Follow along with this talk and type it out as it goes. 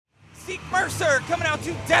Zeke Mercer coming out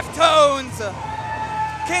to Deftones.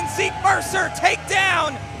 Can Zeke Mercer take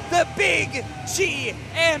down the big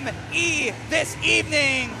GME this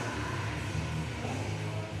evening?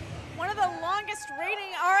 One of the longest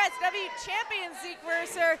reigning RSW champions, Zeke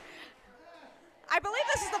Mercer. I believe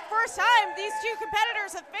this is the first time these two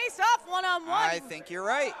competitors have faced off one-on-one. I think you're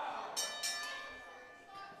right.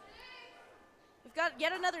 We've got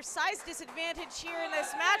yet another size disadvantage here in this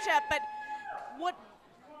matchup, but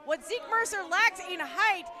what Zeke Mercer lacks in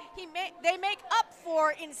height, they make up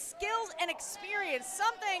for in skills and experience.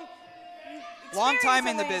 Long time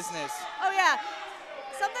in the business. Oh yeah,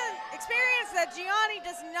 experience that Gianni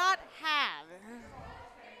does not have.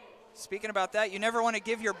 Speaking about that, you never want to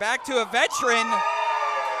give your back to a veteran.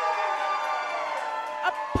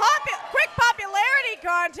 A quick popularity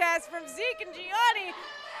contest from Zeke and Gianni.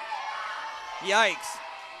 Yikes.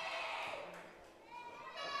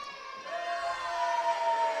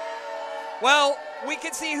 Well, we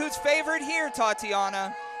can see who's favored here,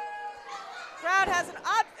 Tatiana. Crowd has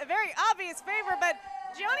a very obvious favor, but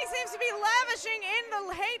Gianni seems to be lavishing in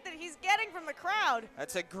the hate that he's getting from the crowd.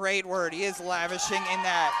 That's a great word. He is lavishing in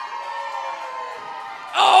that.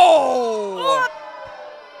 Oh!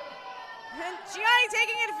 And Gianni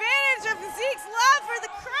taking advantage of Zeke's love for the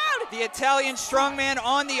crowd. The Italian strongman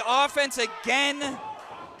on the offense again.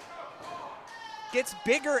 Gets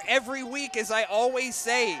bigger every week, as I always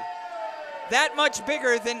say. That much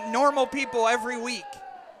bigger than normal people every week.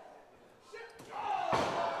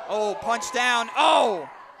 Oh, punch down. Oh,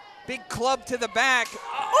 big club to the back.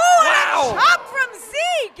 Oh, wow. And a chop from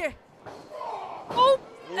Zeke. Oh,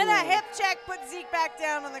 and a hip check put Zeke back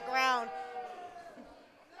down on the ground.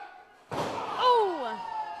 Oh.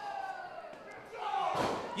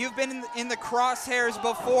 You've been in the crosshairs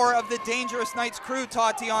before of the Dangerous Knights crew,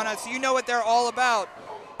 Tatiana, so you know what they're all about.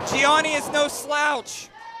 Gianni is no slouch.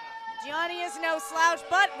 Gianni is no slouch,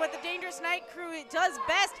 but what the Dangerous Knight crew does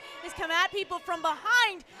best is come at people from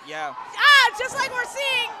behind. Yeah. Just like we're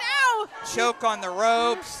seeing now. Choke on the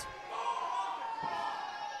ropes.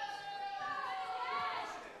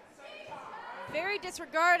 Very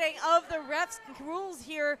disregarding of the refs' rules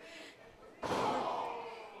here.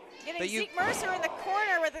 Getting Zeke Mercer in the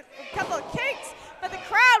corner with a couple of kicks, but the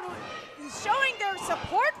crowd is showing their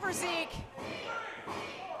support for Zeke.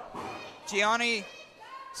 Gianni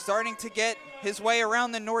starting to get his way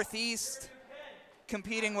around the Northeast,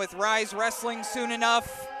 competing with Rise Wrestling soon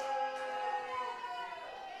enough.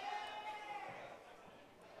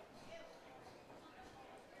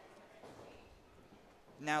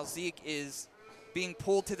 Now Zeke is being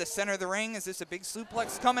pulled to the center of the ring. Is this a big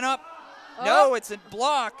suplex coming up? Oh. No, it's a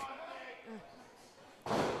block.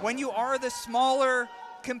 When you are the smaller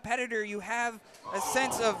competitor, you have a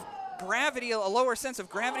sense of gravity, a lower sense of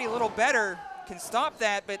gravity, a little better. Can stop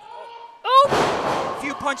that, but a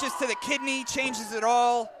few punches to the kidney changes it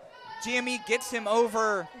all. GME gets him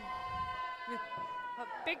over. A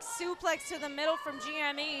big suplex to the middle from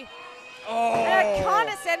GME. Oh. And a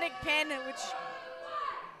condescending pin, which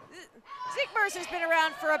Zeke Mercer's been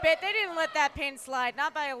around for a bit. They didn't let that pin slide,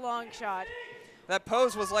 not by a long shot. That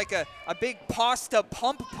pose was like a big pasta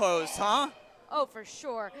pump pose, huh? Oh, for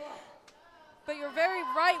sure. But you're very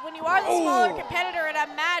right. When you are the smaller competitor in a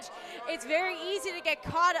match, it's very easy to get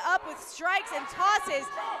caught up with strikes and tosses.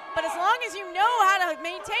 But as long as you know how to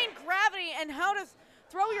maintain gravity and how to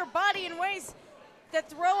throw your body in ways that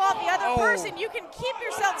throw off the other person, you can keep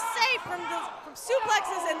yourself safe from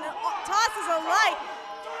suplexes and tosses alike.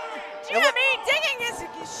 GME digging his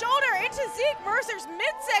shoulder into Zeke Mercer's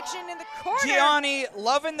midsection in the corner. Gianni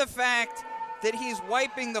loving the fact that he's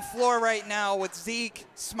wiping the floor right now with Zeke,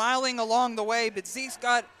 smiling along the way, but Zeke's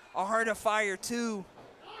got a heart of fire too.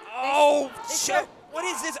 Shit. What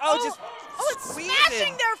is this? It's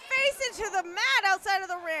smashing their face into the mat outside of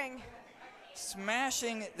the ring.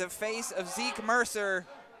 Smashing the face of Zeke Mercer,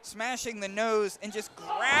 smashing the nose, and just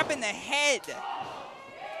grabbing the head.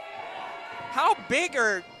 How big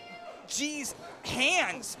are G's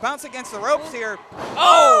hands? Bounce against the ropes here.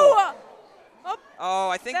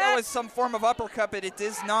 I think that was some form of uppercut, but it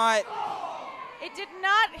does not. It did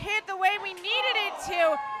not hit the way we needed it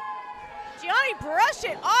to. Gianni brushed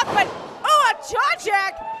it off, but a jaw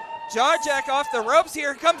jack. Jaw jack off the ropes.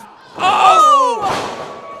 Here comes.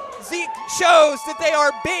 Zeke shows that they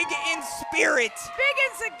are big in spirit. Big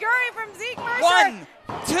insecurity from Zeke Mercer. 1,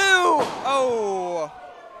 2.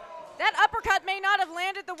 That uppercut may not have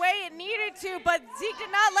landed the way it needed to, but Zeke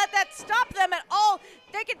did not let that stop them at all.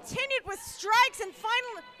 They continued with strikes and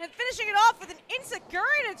finishing it off with an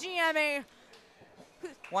insecurity to GME.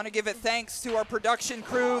 Want to give it thanks to our production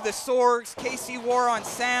crew, the Sorgs, Casey War on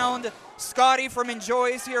sound, Scotty from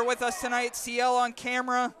Enjoy's here with us tonight, CL on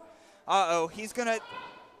camera. Uh-oh, he's going to,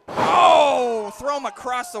 throw him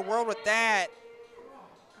across the world with that.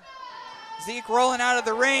 Zeke rolling out of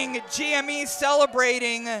the ring, GME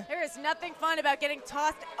celebrating. There is nothing fun about getting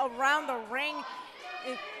tossed around the ring.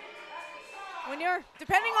 When you're,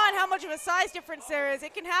 depending on how much of a size difference there is,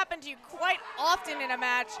 it can happen to you quite often in a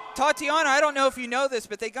match. Tatiana, I don't know if you know this,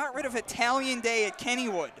 but they got rid of Italian Day at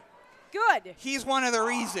Kennywood. Good. He's one of the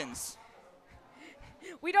reasons.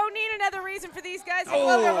 We don't need another reason for these guys to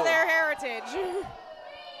gloat over their heritage.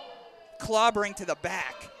 Clobbering to the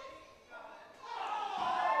back.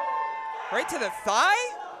 Right to the thigh?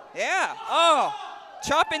 Yeah. Oh,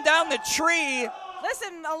 chopping down the tree.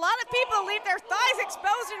 Listen, a lot of people leave their thighs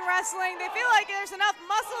exposed in wrestling. They feel like there's enough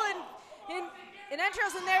muscle and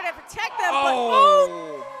entrails in there to protect them.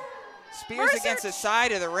 Oh! Spears Mercer against the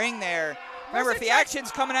side of the ring there. Remember, if the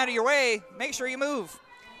action's coming out of your way, make sure you move.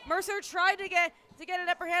 Mercer tried to get an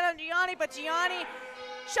upper hand on Gianni, but Gianni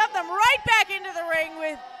shoved them right back into the ring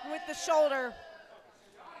with the shoulder.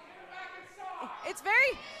 It's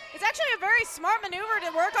actually a very smart maneuver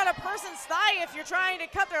to work on a person's thigh if you're trying to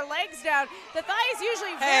cut their legs down. The thigh is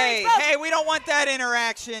usually very exposed. Hey, we don't want that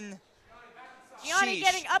interaction. Gianni Sheesh.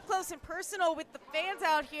 getting up close and personal with the fans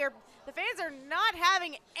out here. The fans are not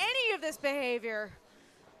having any of this behavior.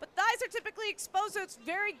 But thighs are typically exposed, so it's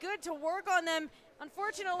very good to work on them.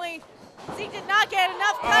 Unfortunately, Zeke did not get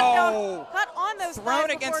enough cut on those thighs.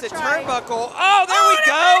 Thrown against the trying. turnbuckle. Oh, there we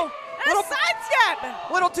go. And a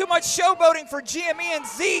sidestep. Little too much showboating for GME and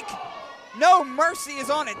Zeke. No mercy is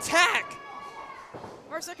on attack.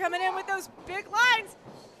 Mercer coming in with those big lines.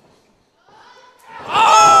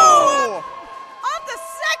 Oh! Off the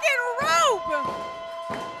second rope.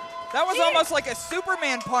 That was almost like a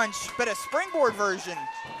Superman punch, but a springboard version.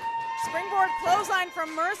 Springboard clothesline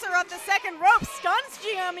from Mercer up the second rope. Stuns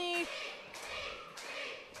GME.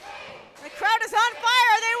 The crowd is on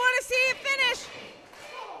fire. They want to see it finish.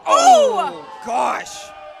 Oh, gosh.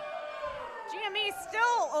 GME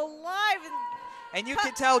still alive. And you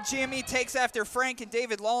can tell GME takes after Frank and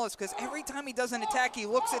David Lawless because every time he does an attack, he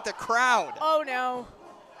looks at the crowd. Oh, no.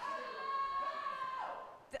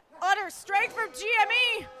 The utter strength from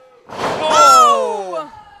GME.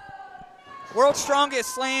 Oh! World's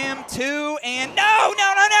Strongest Slam, 2, and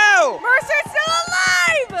no! Mercer's still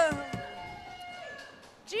alive!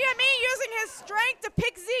 GME using his strength to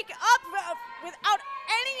pick Zeke up without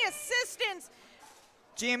any assistance.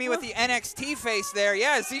 GME with the NXT face there.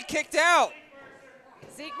 Yeah, Zeke kicked out.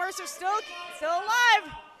 Zeke Mercer still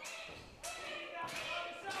alive.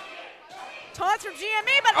 Taunts from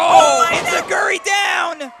GME, but Enziguri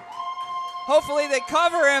down. Hopefully they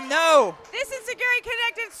cover him. No. This Enziguri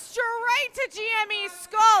connected straight to GME's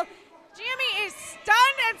skull. GME is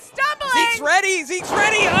stunned and stumbling. Zeke's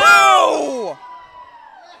ready. Oh!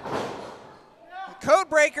 The code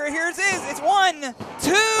breaker, here's his. It's 1,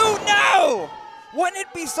 2, no! Wouldn't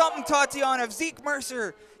it be something, Tatiana, if Zeke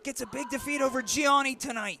Mercer gets a big defeat over Gianni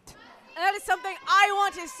tonight? And that is something I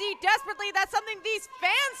want to see desperately. That's something these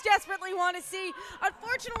fans desperately want to see.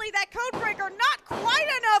 Unfortunately, that code breaker not quite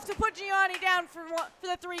enough to put Gianni down for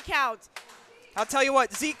the 3 count. I'll tell you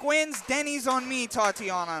what, Zeke wins, Denny's on me,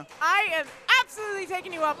 Tatiana. I am absolutely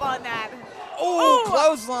taking you up on that. Oh,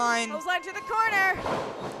 clothesline. Clothesline to the corner.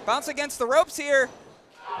 Bounce against the ropes here.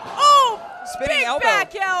 Oh, spinning big elbow.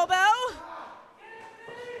 Back elbow.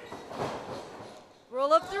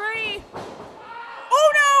 Rule of 3.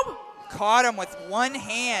 Oh, no. Caught him with one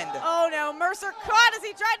hand. Oh, no. Mercer caught as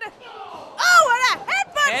he tried to. Oh, and a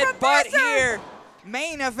headbutt from Mercer. Here.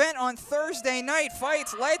 Main event on Thursday night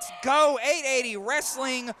fights. Let's go. 880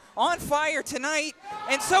 Wrestling on fire tonight.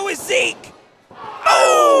 And so is Zeke.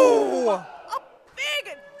 Oh! A big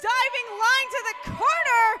diving line to the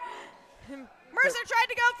corner. Mercer tried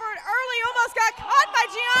to go for it early, almost got caught by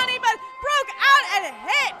Gianni, but broke out and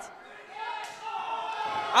hit.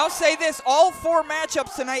 I'll say this, all 4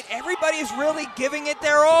 matchups tonight, everybody is really giving it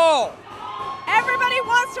their all. Everybody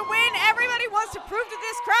wants to win. Everybody wants to prove to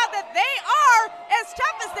this crowd that they are as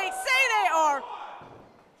tough as they say they are.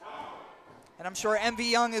 And I'm sure MV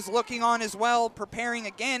Young is looking on as well, preparing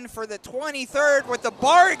again for the 23rd with the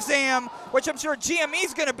bar exam, which I'm sure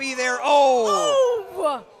GME's going to be there.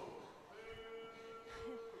 Oh!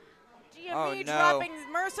 GME dropping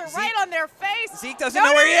Mercer right on their face. Zeke doesn't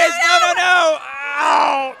know where he is. No.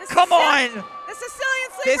 Oh, come on. The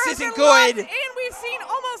Sicilian sleeper This has isn't been locked good. in. We've seen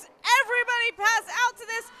almost everybody pass out to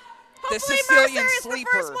this. Hopefully Sicilian Mercer is sleeper.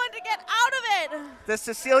 the first one to get out of it. The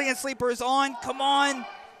Sicilian sleeper is on. Come on.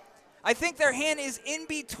 I think their hand is in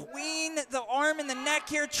between the arm and the neck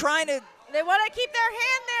here, trying to They want to keep their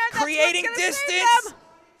hand there. That's creating what's gonna save distance. them.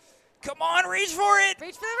 Come on, reach for it.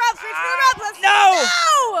 Reach for the ropes, reach for the ropes. Let's No!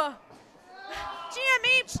 No!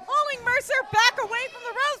 GME pulling Mercer back away from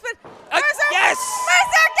the ropes, but Mercer, yes!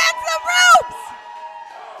 Mercer gets the ropes!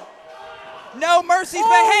 No mercies,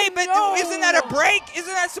 but hey, but no. isn't that a break?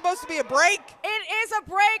 Isn't that supposed to be a break? It is a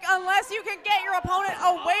break unless you can get your opponent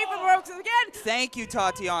away from the ropes again. Thank you,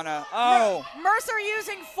 Tatiana. Oh. Mercer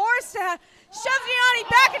using force to shove Gianni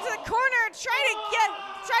back into the corner and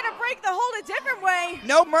try to break the hold a different way.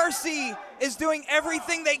 No Mercy is doing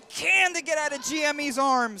everything they can to get out of GME's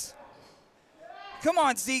arms. Come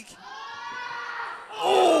on, Zeke.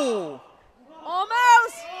 Oh.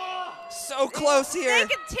 Almost. So close here. They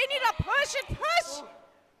continue to push and push.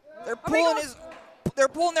 They're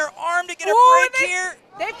pulling their arm to get a break here.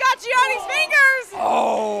 They've got Gianni's fingers.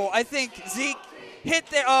 Oh, I think Zeke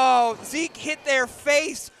hit their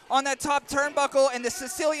face on that top turnbuckle, and the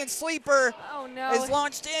Sicilian sleeper is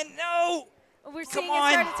launched in. No. We're seeing it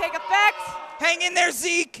start to take effect. Hang in there,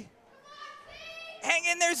 Zeke. Hang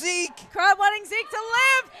in there, Zeke. Crowd wanting Zeke to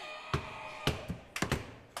live.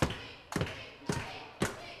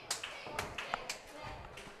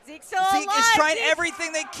 Zeke's still alive. Zeke is trying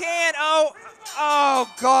everything they can. Oh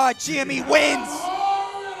God, GME wins.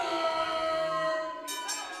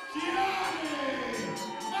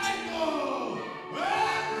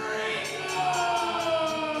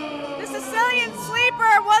 The Sicilian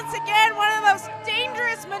sleeper, once again, one of the most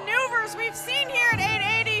dangerous maneuvers we've seen here at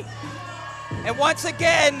 880. And once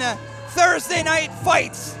again, Thursday Night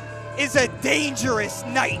Fights is a dangerous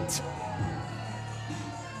night.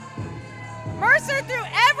 Mercer threw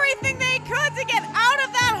everything they could to get out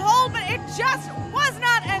of that hole, but it just was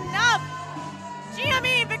not enough.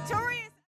 GME victorious.